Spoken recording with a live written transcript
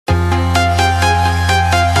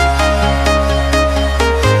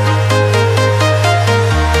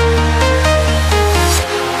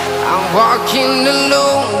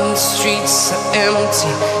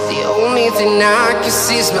thing I can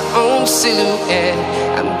see is my own silhouette.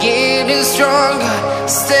 I'm getting stronger,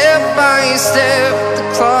 step by step. The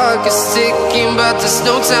clock is ticking, but there's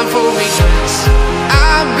no time for regrets.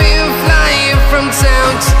 I've been flying from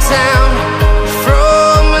town to town,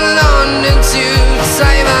 from London to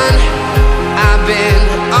Taiwan. I've been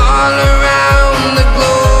all around the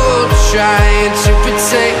globe, trying to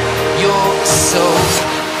protect your soul.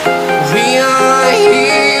 We are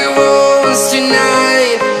heroes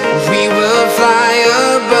tonight. We will fly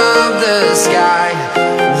above the sky.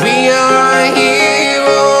 We are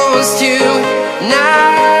heroes tonight.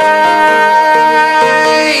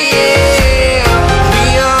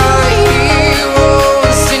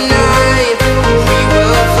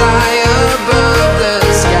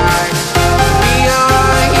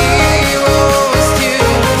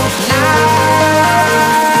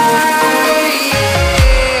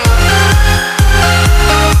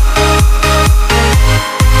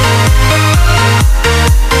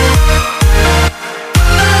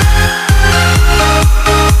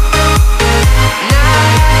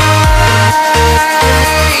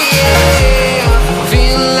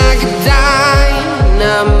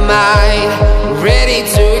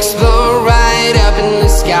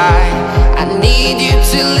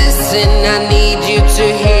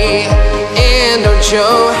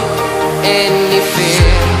 Show any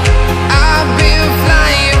fear. I've been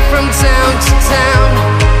flying from town to town,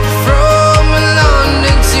 from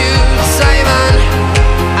London to Taiwan.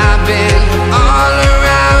 I've been all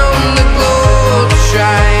around the globe,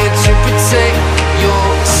 trying to protect your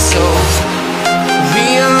soul. We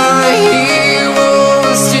are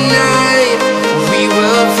heroes tonight. We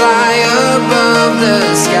will fly above the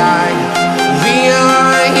sky. We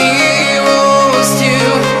are heroes tonight.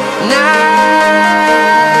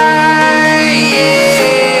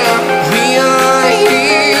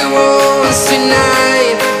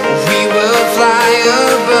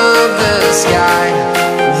 Sky.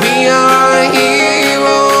 We are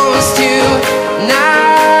heroes tonight.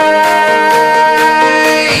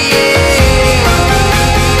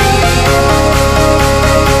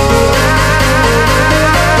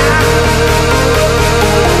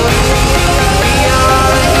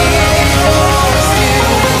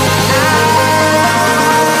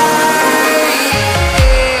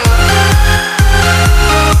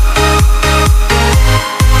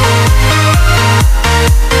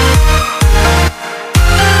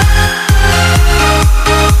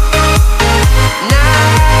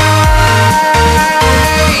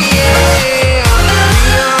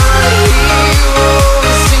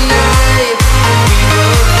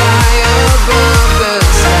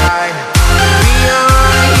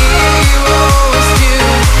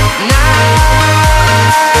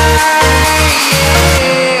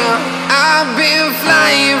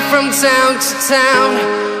 Town to town,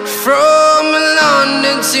 from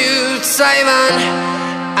London to Taiwan.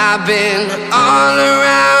 I've been all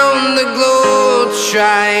around the globe,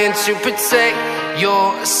 trying to protect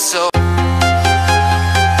your soul.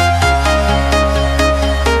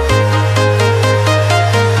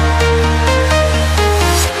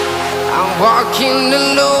 I'm walking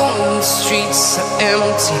alone, the streets are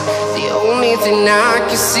empty. The only thing I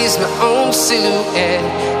can see is my own silhouette.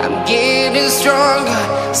 I'm getting stronger,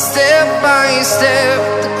 step by step.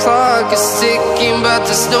 The clock is ticking, but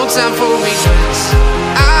there's no time for regrets.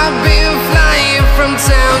 I've been flying from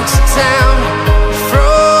town to town,